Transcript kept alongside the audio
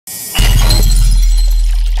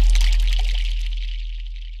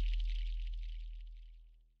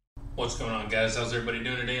What's going on, guys? How's everybody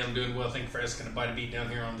doing today? I'm doing well. Thank you for asking to bite a beat down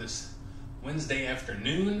here on this Wednesday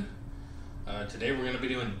afternoon. Today we're going to be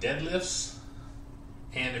doing deadlifts.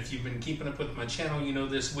 And if you've been keeping up with my channel, you know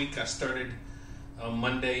this week I started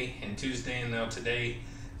Monday and Tuesday and now today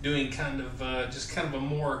doing kind of a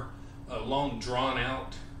more long drawn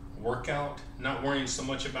out workout. Not worrying so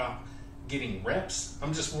much about getting reps.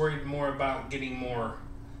 I'm just worried more about getting more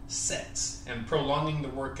sets and prolonging the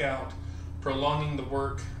workout, prolonging the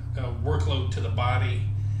workload to the body,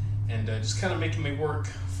 and just kind of making me work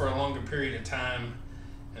for a longer period of time.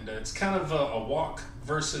 And it's kind of a walk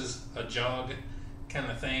versus a jog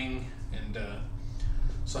kind of thing. And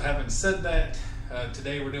so having said that,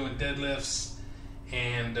 today we're doing deadlifts,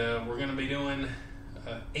 and we're going to be doing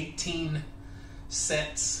 18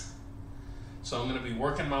 sets. So I'm going to be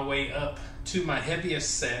working my way up to my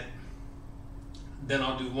heaviest set. Then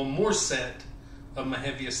I'll do one more set of my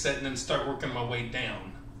heaviest set and then start working my way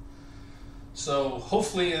down. So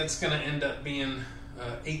hopefully that's going to end up being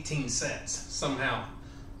 18 sets somehow.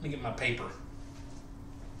 Let me get my paper.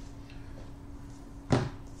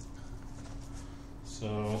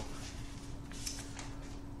 So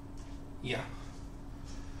yeah.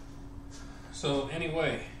 So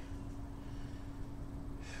anyway.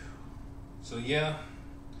 So yeah.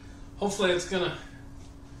 Hopefully it's going to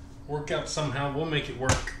work out somehow. We'll make it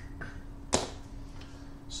work.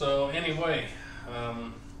 So anyway,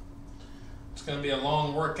 it's going to be a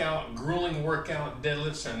long workout, grueling workout.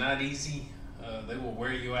 Deadlifts are not easy. They will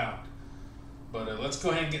wear you out. But let's go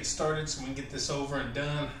ahead and get started so we can get this over and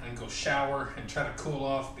done and go shower and try to cool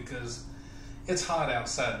off because it's hot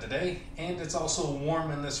outside today and it's also warm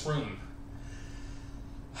in this room.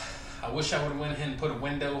 I wish I would have went ahead and put a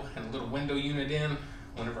window and a little window unit in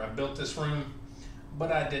whenever I built this room,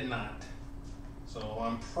 but I did not. So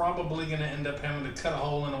I'm probably going to end up having to cut a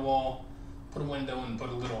hole in the wall, put a window, and put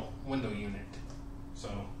a little window unit. So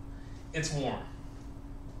it's warm.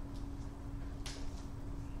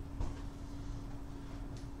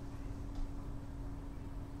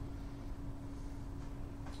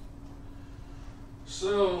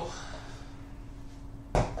 So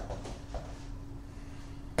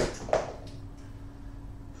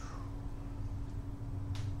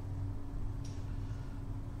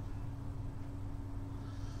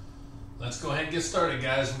let's go ahead and get started,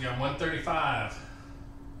 guys. We got 135.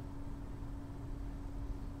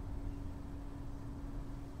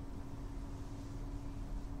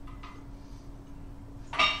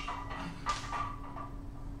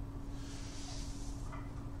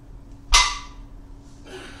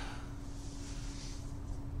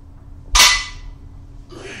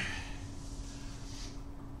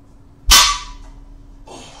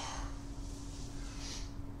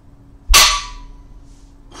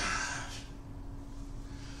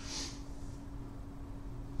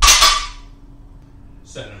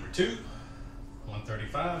 Set number 2,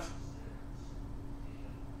 135.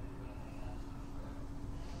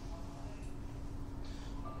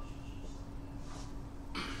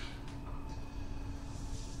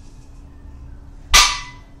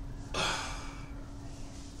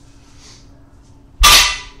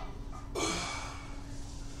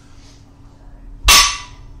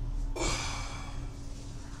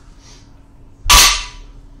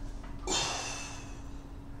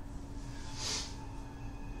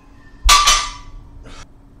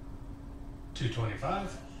 $225.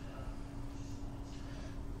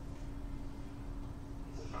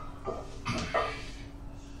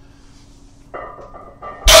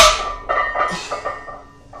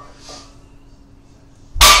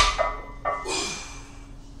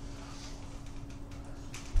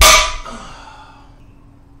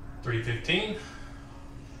 $315.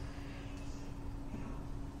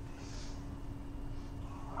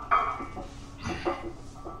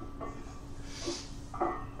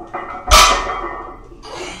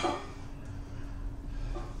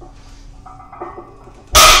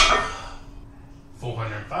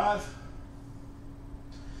 $405.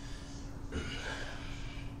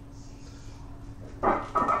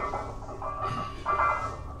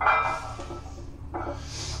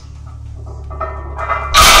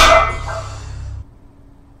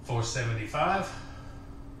 $475.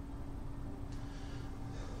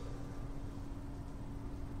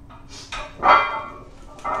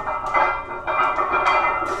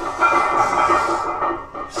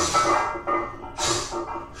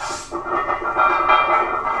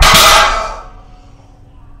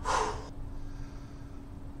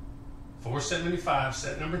 $475,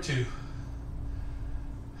 set number 2.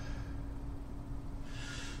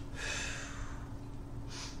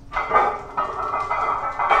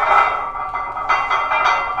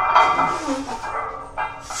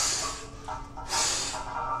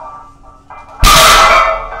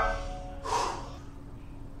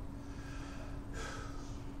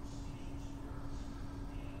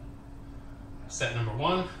 Set number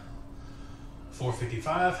 1,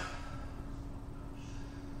 455.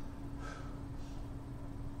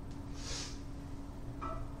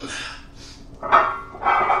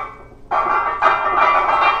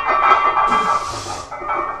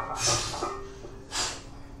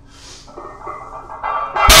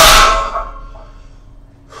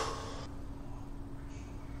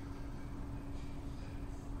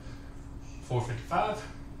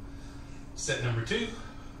 Set number 2.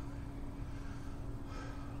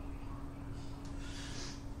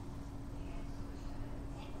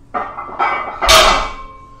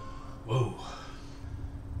 Whoa.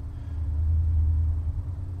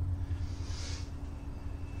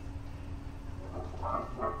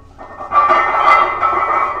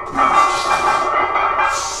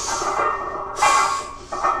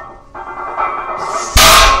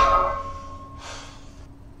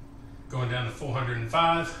 Going down to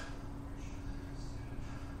 405.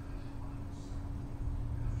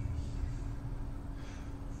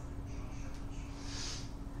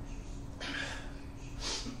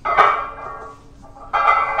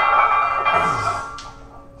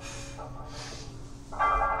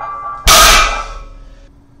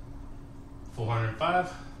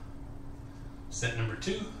 Set number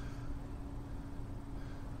 2.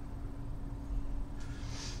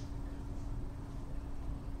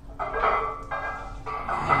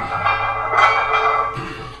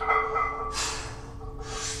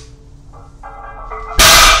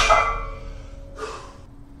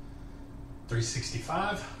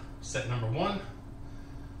 $365. Set number 1.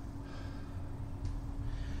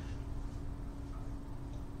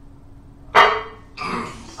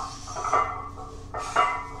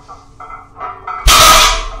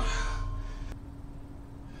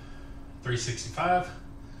 $365.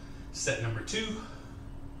 Set number 2.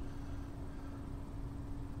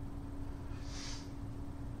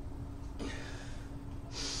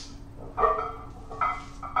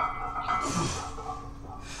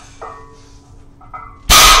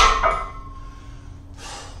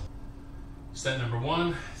 Set number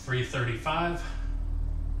 1, 335.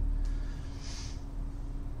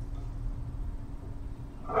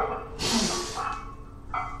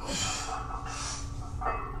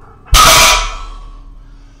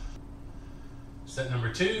 Set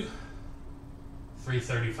number 2,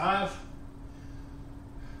 335.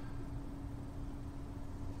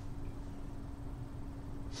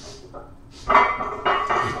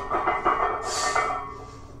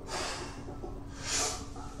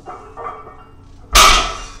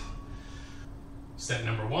 Set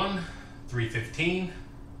number 1, 315.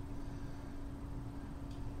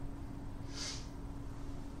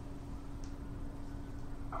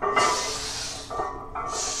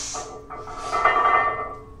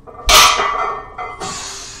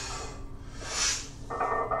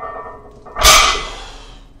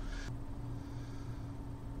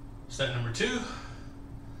 Set number 2,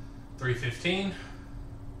 315.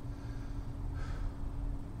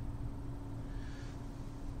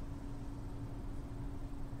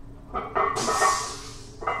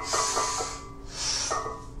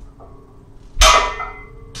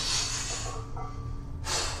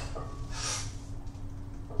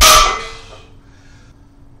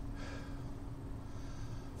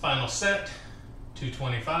 Final set,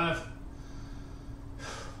 225.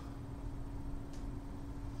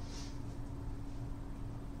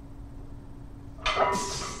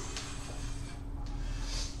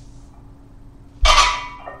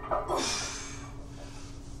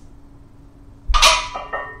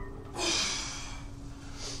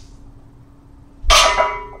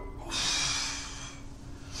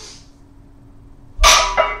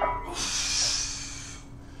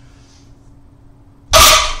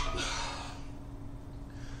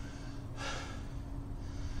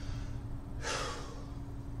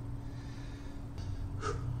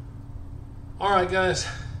 All right, guys,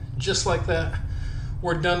 just like that,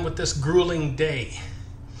 we're done with this grueling day.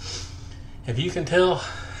 If you can tell,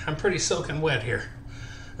 I'm pretty soaking wet here.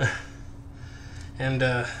 And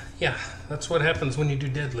yeah, that's what happens when you do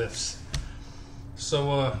deadlifts.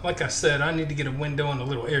 So like I said, I need to get a window and a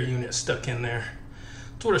little air unit stuck in there.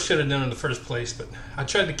 That's what I should have done in the first place, but I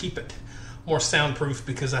tried to keep it more soundproof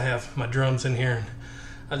because I have my drums in here, and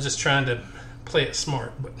I was just trying to play it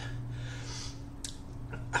smart, but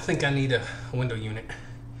I think I need a window unit.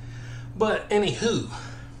 But anywho,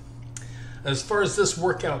 as far as this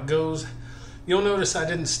workout goes, you'll notice I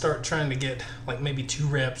didn't start trying to get like maybe 2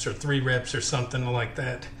 reps or 3 reps or something like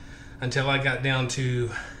that until I got down to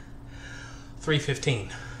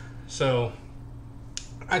 315. So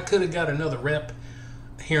I could have got another rep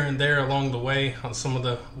here and there along the way on some of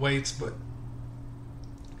the weights, but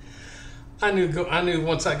I knew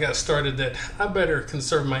once I got started that I better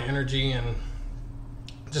conserve my energy and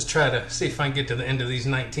just try to see if I can get to the end of these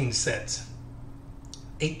 19 sets.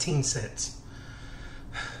 18 sets.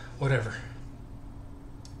 Whatever.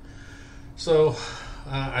 So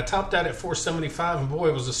I topped out at 475, and boy,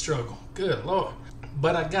 it was a struggle. Good Lord.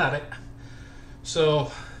 But I got it.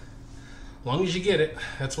 So as long as you get it,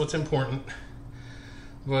 that's what's important.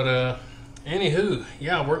 But anywho,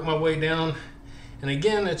 yeah, I worked my way down. And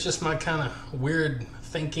again, it's just my kind of weird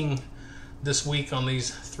thinking this week on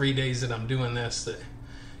these 3 days that I'm doing this, that,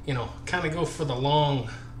 you know, kind of go for the long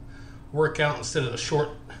workout instead of the short,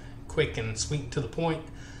 quick and sweet to the point.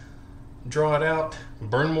 Draw it out,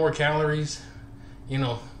 burn more calories, you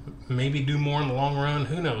know, maybe do more in the long run.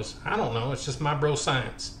 Who knows? I don't know. It's just my bro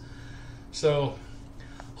science. So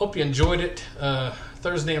hope you enjoyed it.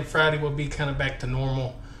 Thursday and Friday will be kind of back to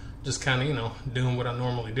normal, just kind of, you know, doing what I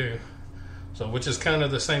normally do. So, which is kind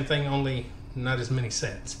of the same thing, only not as many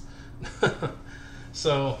sets.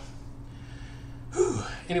 So,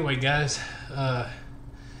 anyway, guys,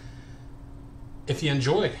 if you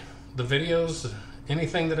enjoy the videos,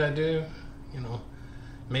 anything that I do, you know,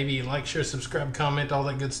 maybe like, share, subscribe, comment, all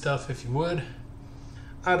that good stuff. If you would,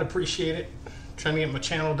 I'd appreciate it. I'm trying to get my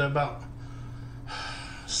channel to about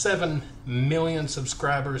 7 million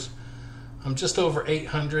subscribers. I'm just over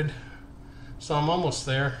 800, so I'm almost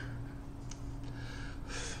there.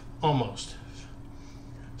 Almost.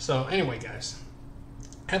 So anyway, guys,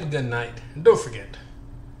 have a good night. And don't forget,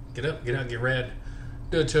 get up, get out, get rad,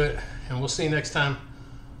 do it to it, and we'll see you next time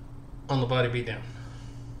on the Body Beatdown.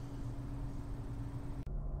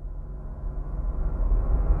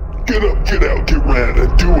 Get up, get out, get rad,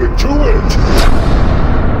 and do it to it.